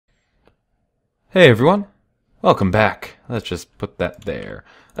Hey everyone, welcome back. Let's just put that there.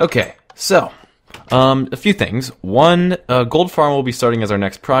 Okay, so, a few things. One, Gold Farm will be starting as our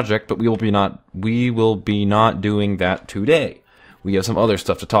next project, but we will be not doing that today. We have some other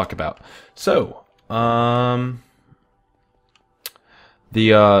stuff to talk about. So, so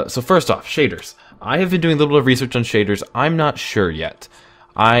first off, shaders. I have been doing a little bit of research on shaders. I'm not sure yet.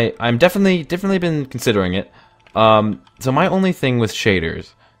 I'm definitely been considering it. So my only thing with shaders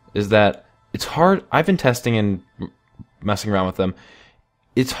is that it's hard. I've been testing and messing around with them.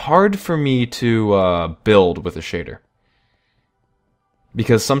 It's hard for me to build with a shader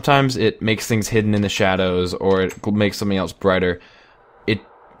because sometimes it makes things hidden in the shadows, or it makes something else brighter.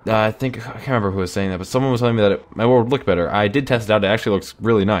 I think I can't remember who was saying that, but someone was telling me that my world would look better. I did test it out; it actually looks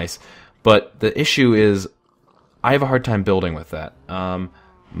really nice. But the issue is, I have a hard time building with that. I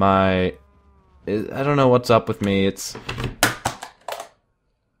don't know what's up with me.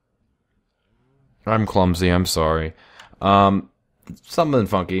 I'm clumsy, I'm sorry. Something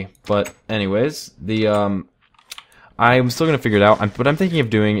funky. But anyways, I'm still gonna figure it out. What I'm thinking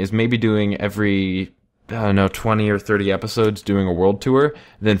of doing is maybe doing every, I don't know, 20 or 30 episodes doing a world tour.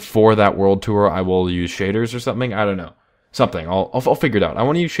 Then for that world tour, I will use shaders or something. I don't know. Something. I'll figure it out. I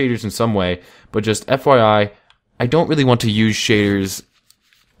want to use shaders in some way, but just FYI, I don't really want to use shaders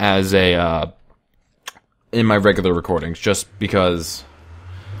as in my regular recordings, just because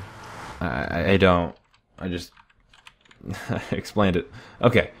I don't. I just explained it.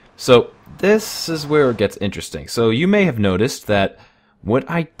 Okay, so this is where it gets interesting. So you may have noticed that what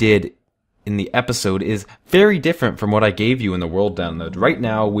I did in the episode is very different from what I gave you in the world download. Right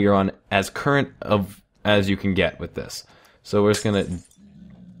now, we are on as current of as you can get with this. So we're just gonna...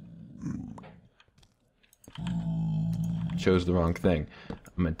 chose the wrong thing.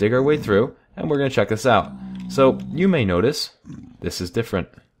 I'm gonna dig our way through, and we're gonna check this out. So you may notice this is different.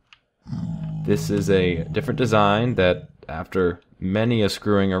 This is a different design that, after many a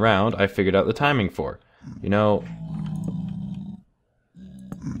screwing around, I figured out the timing for. You know,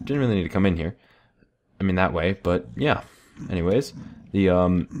 didn't really need to come in here. I mean, that way, but yeah. Anyways,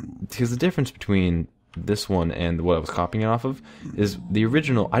 because the difference between this one and what I was copying it off of is the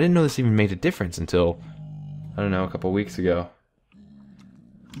original. I didn't know this even made a difference until, I don't know, a couple weeks ago.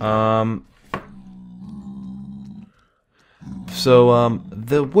 So,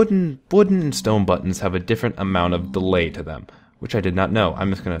 the wooden and stone buttons have a different amount of delay to them, which I did not know. I'm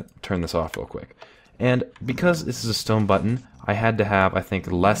just gonna turn this off real quick. And because this is a stone button, I had to have, I think,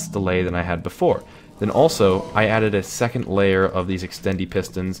 less delay than I had before. Then also, I added a second layer of these extendy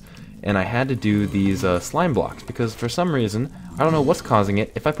pistons, and I had to do these slime blocks, because for some reason, I don't know what's causing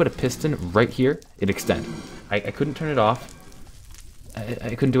it, if I put a piston right here, it extend. I couldn't turn it off.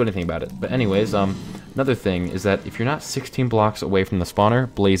 I couldn't do anything about it. But anyways, another thing is that if you're not 16 blocks away from the spawner,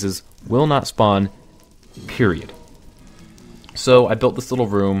 blazes will not spawn, period. So I built this little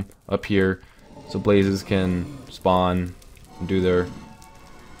room up here so blazes can spawn and do their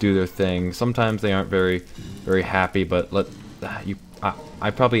thing. Sometimes they aren't very happy, but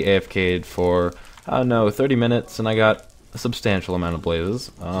I probably AFK'd for, I don't know, 30 minutes, and I got a substantial amount of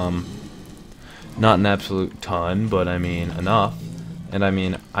blazes. Not an absolute ton, but I mean enough. And I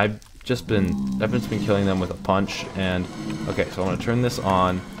mean, I've just been killing them with a punch. And okay, so I want to turn this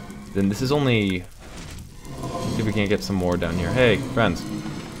on. Then this is only. See if we can't get some more down here. Hey, friends.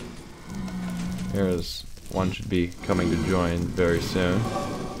 Here's one, should be coming to join very soon.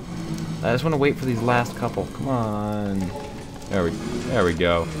 I just want to wait for these last couple. Come on. There we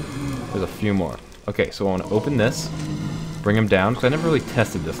go. There's a few more. Okay, so I want to open this, bring them down, because I never really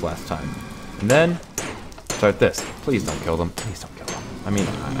tested this last time. And then start this. Please don't kill them. Please don't kill them. I mean,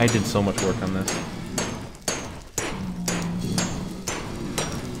 I did so much work on this.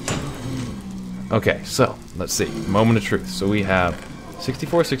 Okay, so let's see. Moment of truth. So we have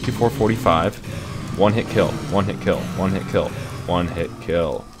 64, 64, 45. One hit kill. One hit kill. One hit kill. One hit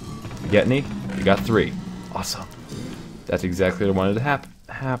kill. You get any? You got 3. Awesome. That's exactly what I wanted to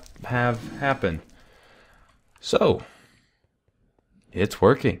have happen. So it's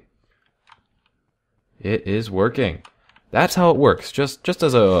working. It is working. That's how it works. Just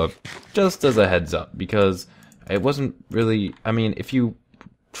as a heads up, because it wasn't really. I mean, if you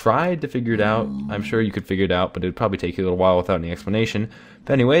tried to figure it out, I'm sure you could figure it out, but it'd probably take you a little while without any explanation.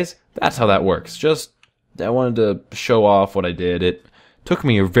 But anyways, that's how that works. Just I wanted to show off what I did. It took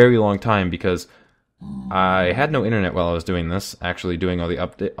me a very long time because I had no internet while I was doing this, actually doing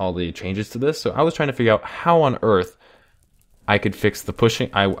all the changes to this. So I was trying to figure out how on earth I could fix the pushing.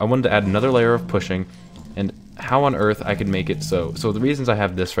 I wanted to add another layer of pushing, and how on earth I could make it so. So the reasons I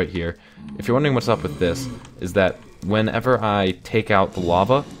have this right here, if you're wondering what's up with this, is that whenever I take out the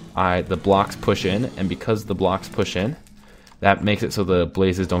lava, the blocks push in, and because the blocks push in, that makes it so the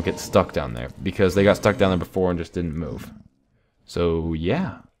blazes don't get stuck down there, because they got stuck down there before and just didn't move. So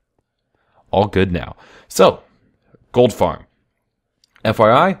yeah, all good now. So, gold farm.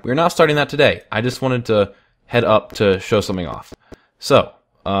 FYI, we're not starting that today. I just wanted to head up to show something off. So,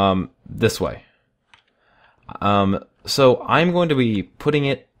 this way. So I'm going to be putting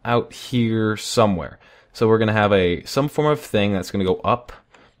it out here somewhere. So we're going to have some form of thing that's going to go up,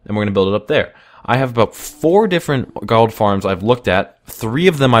 and we're going to build it up there. I have about 4 different gold farms I've looked at. 3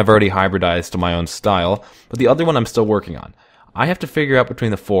 of them I've already hybridized to my own style, but the other one I'm still working on. I have to figure out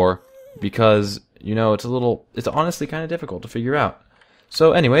between the 4 because, you know, it's honestly kind of difficult to figure out.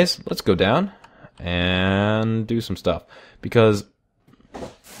 So anyways, let's go down and do some stuff, because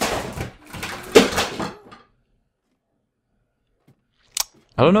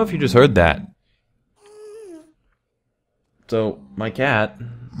I don't know if you just heard that. So, my cat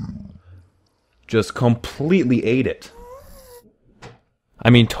just completely ate it. I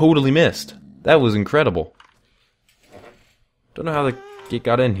mean, totally missed. That was incredible. Don't know how it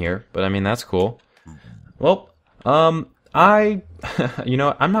got in here, but I mean, that's cool. Well, you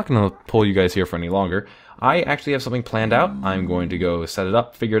know, I'm not going to pull you guys here for any longer. I actually have something planned out. I'm going to go set it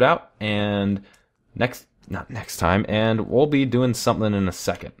up, figure it out, and not next time, and we'll be doing something in a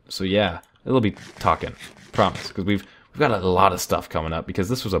second. So yeah, it'll be talking, promise, because we've got a lot of stuff coming up, because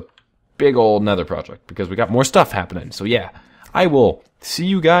this was a big old nether project, because we got more stuff happening. So yeah, I will see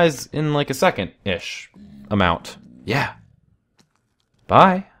you guys in like a second-ish amount. Yeah.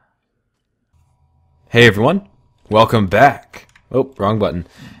 Bye. Hey everyone, welcome back. Oh, wrong button.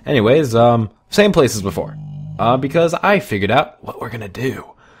 Anyways, same place as before, because I figured out what we're gonna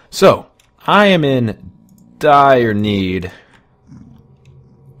do. So, I am in dire need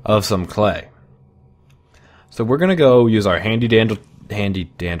of some clay. So we're gonna go use our handy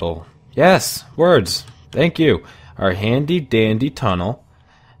dandy. Yes, words. Thank you. Our handy dandy tunnel,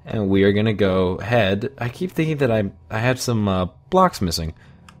 and we are gonna go ahead. I keep thinking that I had some blocks missing,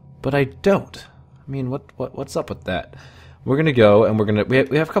 but I don't. I mean, what's up with that? We're gonna go, and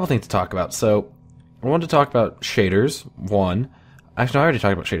we have a couple things to talk about. So I wanted to talk about shaders. One, actually, no, I already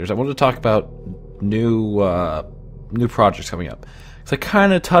talked about shaders. I wanted to talk about new projects coming up. So I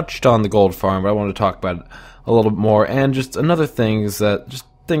kind of touched on the gold farm, but I wanted to talk about it a little bit more, and just another things that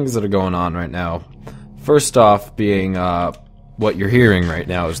are going on right now. First off, being what you're hearing right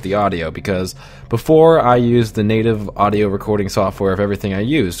now is the audio, because before I used the native audio recording software of everything I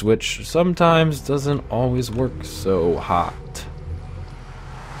used, which sometimes doesn't always work so hot.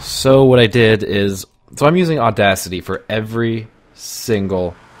 So what I did is, I'm using Audacity for every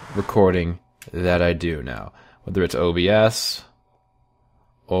single recording that I do now, whether it's OBS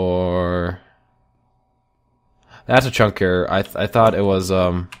or that's a chunk error. I thought it was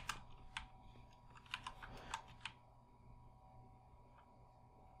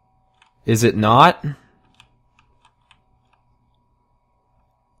is it not?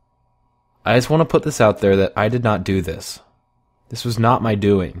 I just want to put this out there that I did not do this. This was not my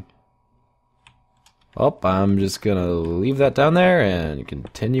doing. Oh, I'm just gonna leave that down there and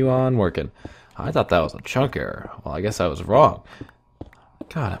continue on working. I thought that was a chunk error. Well, I guess I was wrong.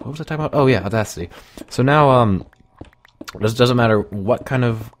 God, what was I talking about? Oh yeah, Audacity. So now, it doesn't matter what kind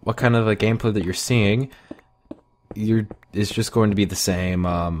of a gameplay that you're seeing. It's just going to be the same.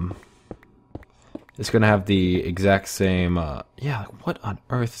 It's going to have the exact same. Yeah, what on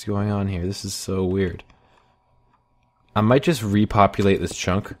earth is going on here? This is so weird. I might just repopulate this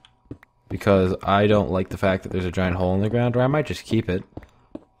chunk, because I don't like the fact that there's a giant hole in the ground, or I might just keep it.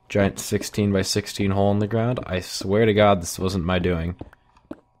 Giant 16 by 16 hole in the ground. I swear to God, this wasn't my doing.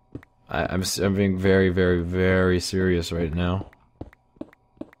 I'm being very, very, very serious right now.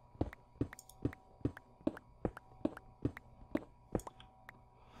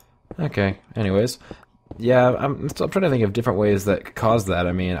 Okay, anyways. Yeah, I'm trying to think of different ways that could cause that.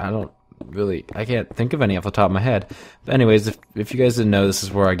 I mean, I can't think of any off the top of my head. But anyways, if you guys didn't know, this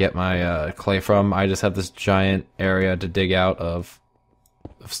is where I get my clay from. I just have this giant area to dig out of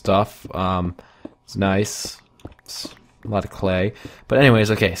stuff. It's nice. It's a lot of clay. But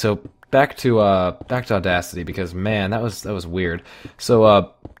anyways, okay, so back to Audacity, because man, that was weird. So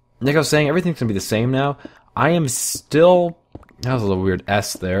like I was saying, everything's gonna be the same now. I am still, that was a little weird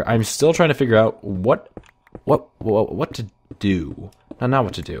S there. I'm still trying to figure out what to do. Not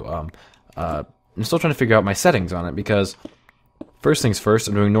what to do. I'm still trying to figure out my settings on it, because first things first,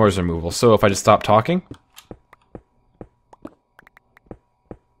 I'm doing noise removal. So if I just stop talking,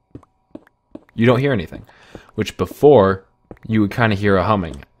 you don't hear anything. Which before, you would kind of hear a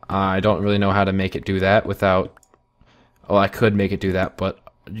humming. I don't really know how to make it do that without... Well, I could make it do that, but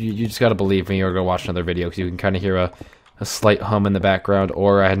you just gotta believe me or go watch another video, because you can kind of hear a slight hum in the background,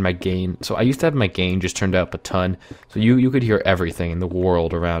 or I had my gain. So I used to have my gain just turned up a ton, so you could hear everything in the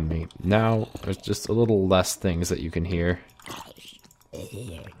world around me. Now there's just a little less things that you can hear.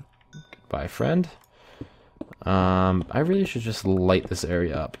 Goodbye, friend. I really should just light this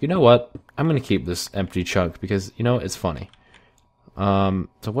area up. You know what? I'm gonna keep this empty chunk because, you know, it's funny. So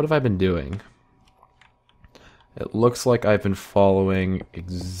what have I been doing? It looks like I've been following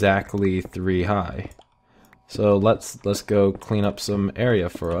exactly 3 high. So let's go clean up some area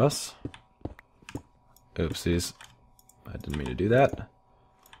for us. Oopsies. I didn't mean to do that.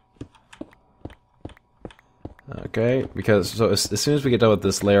 Okay, because so as soon as we get done with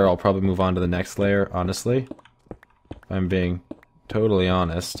this layer, I'll probably move on to the next layer, honestly. If I'm being totally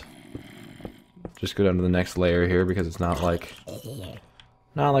honest. Just go down to the next layer here because it's not like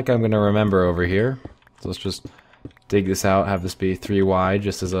I'm gonna remember over here. So let's just dig this out, have this be 3 wide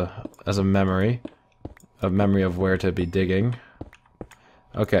just as a memory of where to be digging.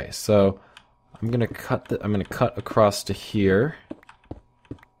 Okay, so I'm gonna cut across to here.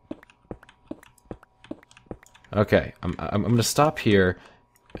 Okay, I'm gonna stop here,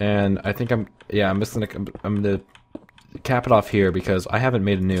 and I think I'm gonna cap it off here because I haven't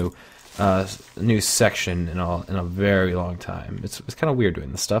made a new section in a very long time. It's kind of weird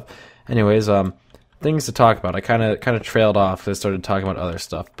doing this stuff. Anyways, things to talk about. I kind of trailed off and started talking about other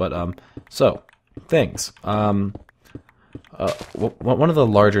stuff, but so things. One of the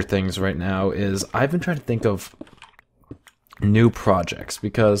larger things right now is I've been trying to think of new projects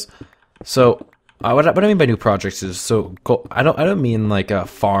because what I mean by new projects is I don't mean like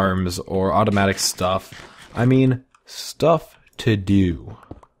farms or automatic stuff. I mean stuff to do.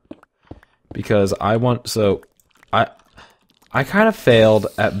 Because I kind of failed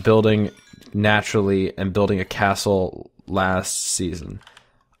at building naturally and building a castle last season.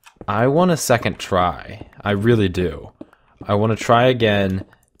 I want a second try. I really do. I want to try again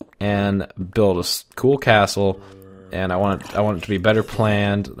and build a cool castle, and I want it to be better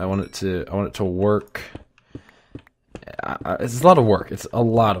planned. I want it to work. It's a lot of work. It's a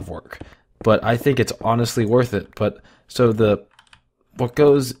lot of work, but I think it's honestly worth it. But what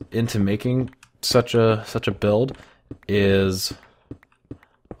goes into making such a build is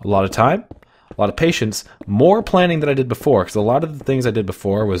a lot of time, a lot of patience, more planning than I did before. Because a lot of the things I did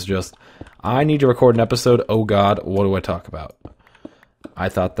before was just, I need to record an episode. Oh God, what do I talk about? I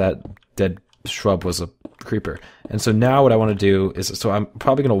thought that dead shrub was a creeper, and so now what I want to do is, so I'm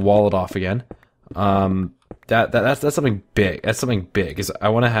probably going to wall it off again. That's something big. That's something big. Is I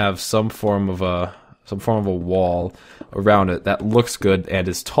want to have some form of a wall around it that looks good and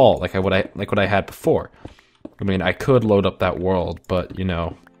is tall, like what I had before. I mean, I could load up that world, but you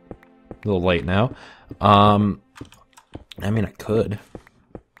know, a little late now. I mean, I could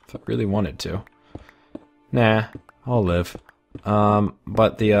if I really wanted to. Nah, I'll live.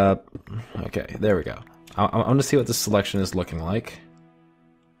 But okay, there we go. I want to see what this selection is looking like.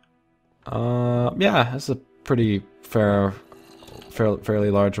 Yeah, that's a pretty fairly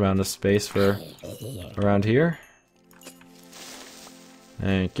large amount of space for around here.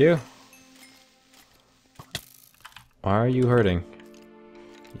 Thank you. Why are you hurting?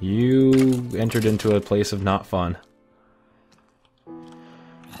 You entered into a place of not fun.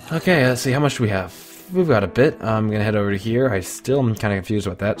 Okay, let's see, how much do we have? We've got a bit. I'm gonna head over to here. I still am kind of confused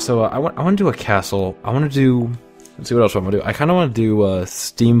about that. So I want to do a castle. I want to do. Let's see what else I want to do. I kind of want to do a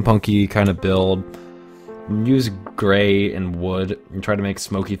steampunky kind of build. Use gray and wood and try to make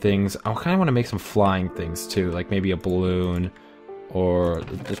smoky things. I kind of want to make some flying things too, like maybe a balloon or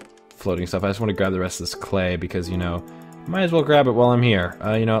just floating stuff. I just want to grab the rest of this clay because, you know, might as well grab it while I'm here.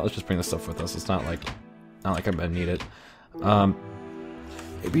 You know what, let's just bring this stuff with us. It's not like I'm gonna need it.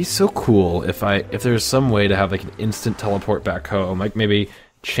 It'd be so cool if there's some way to have like an instant teleport back home, like maybe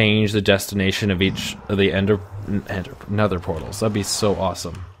change the destination of each of the nether portals. That'd be so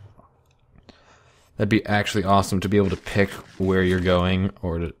awesome. That'd be actually awesome to be able to pick where you're going,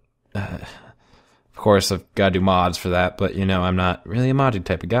 or to. Of course, I've got to do mods for that, but you know, I'm not really a modding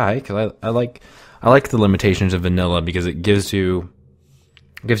type of guy because I like the limitations of vanilla because it gives you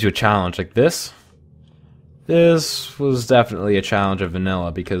a challenge like this. This was definitely a challenge of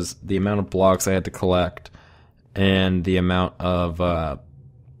vanilla because the amount of blocks I had to collect and the amount of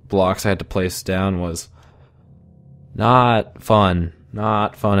blocks I had to place down was not fun.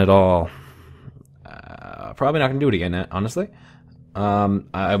 Not fun at all. Probably not going to do it again, honestly.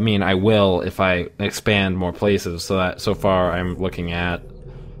 I mean, I will if I expand more places. So far I'm looking at...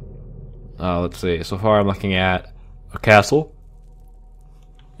 let's see. So far I'm looking at a castle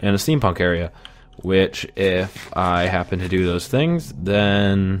and a steampunk area. which if I happen to do those things,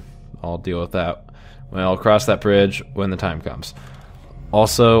 then I'll deal with that. Well, I'll cross that bridge when the time comes.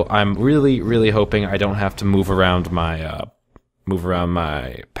 Also, I'm really hoping I don't have to move around my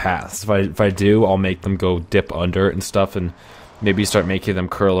paths. If I do, I'll make them go dip under and stuff, and maybe start making them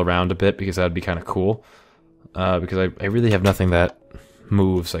curl around a bit, because that'd be kind of cool. Because I really have nothing that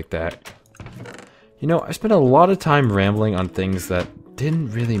moves like that. You know, I spent a lot of time rambling on things that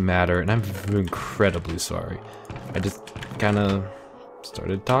didn't really matter, and I'm incredibly sorry. I just kind of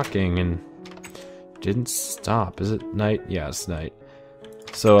started talking and didn't stop. Is it night? Yeah, it's night.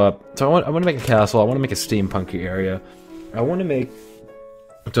 So I want to make a castle. I want to make a steampunky area. I want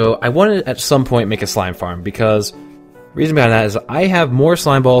to at some point make a slime farm, because reason behind that is I have more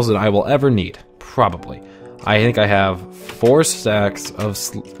slime balls than I will ever need. Probably. I think I have 4 stacks of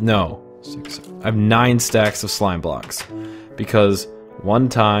I have 9 stacks of slime blocks, because one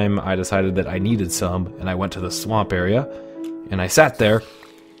time I decided that I needed some, and I went to the swamp area, and I sat there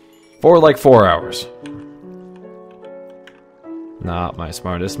for like 4 hours. Not my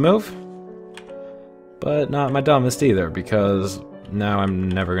smartest move, but not my dumbest either, because now I'm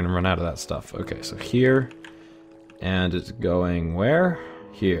never going to run out of that stuff. Okay, so here, and it's going where?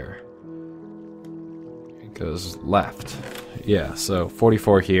 Here. It goes left. Yeah, so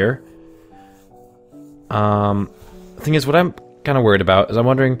 44 here. The thing is, what I'm kind of worried about is I'm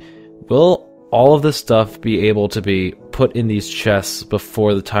wondering, will all of this stuff be able to be put in these chests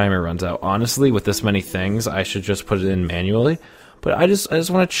before the timer runs out? Honestly, with this many things, I should just put it in manually. But I just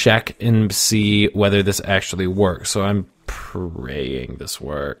want to check and see whether this actually works. So I'm praying this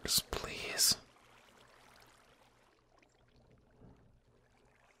works, please.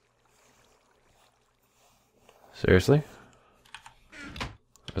 Seriously?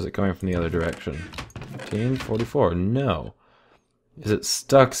 Or is it coming from the other direction? 1544. No. Is it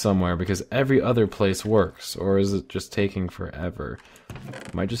stuck somewhere because every other place works? Or is it just taking forever?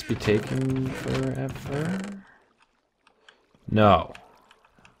 Might just be taking forever? No.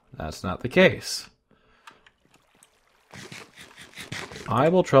 That's not the case. I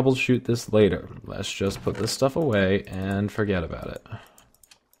will troubleshoot this later. Let's just put this stuff away and forget about it.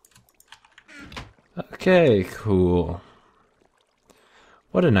 Okay, cool.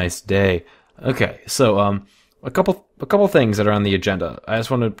 What a nice day. Okay, so a couple things that are on the agenda. I just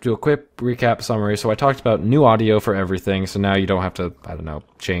want to do a quick recap summary. So I talked about new audio for everything, so now you don't have to, I don't know,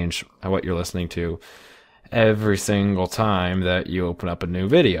 change what you're listening to every single time that you open up a new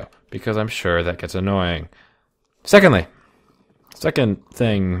video, because I'm sure that gets annoying. Second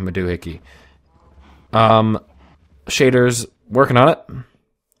thing, Madoohickey. Shaders, working on it.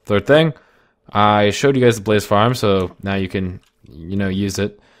 Third thing, I showed you guys the Blaze Farm, so now you can, use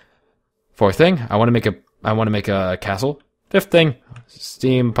it. Fourth thing, I want to make a castle. Fifth thing,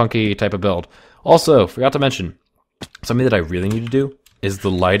 steampunky type of build. Also, forgot to mention, something that I really need to do is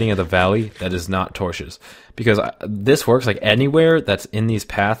the lighting of the valley that is not torches. Because this works, like anywhere that's in these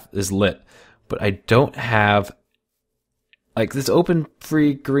paths is lit. But I don't have, like this open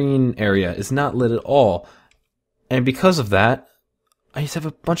free green area is not lit at all. And because of that, I just have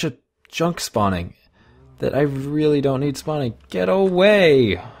a bunch of junk spawning that I really don't need spawning. Get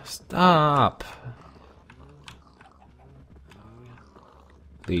away! Stop!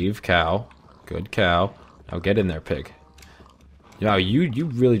 Leave, cow. Good cow. Now get in there, pig. Now, you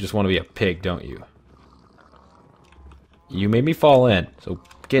really just want to be a pig, don't you? You made me fall in, so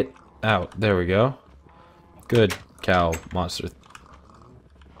get out. There we go. Good cow monster. You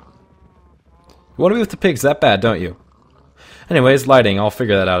want to be with the pigs that bad, don't you? Anyways, lighting. I'll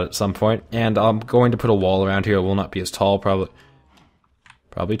figure that out at some point. And I'm going to put a wall around here. It will not be as tall, probably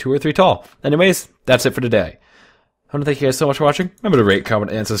 2 or 3 tall. Anyways, that's it for today. I want to thank you guys so much for watching. Remember to rate,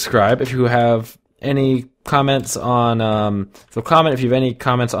 comment, and subscribe. If you have any comments on, if you have any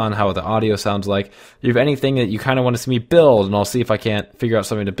comments on how the audio sounds like. If you have anything that you kind of want to see me build, and I'll see if I can't figure out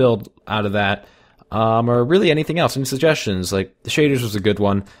something to build out of that. Or really anything else, any suggestions. Like, the shaders was a good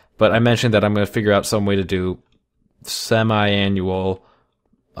one, but I mentioned that I'm going to figure out some way to do semi-annual,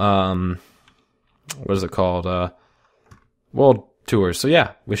 what is it called, world tours. So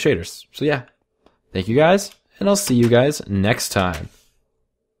yeah, with shaders. So yeah, thank you guys, and I'll see you guys next time.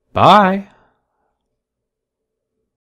 Bye!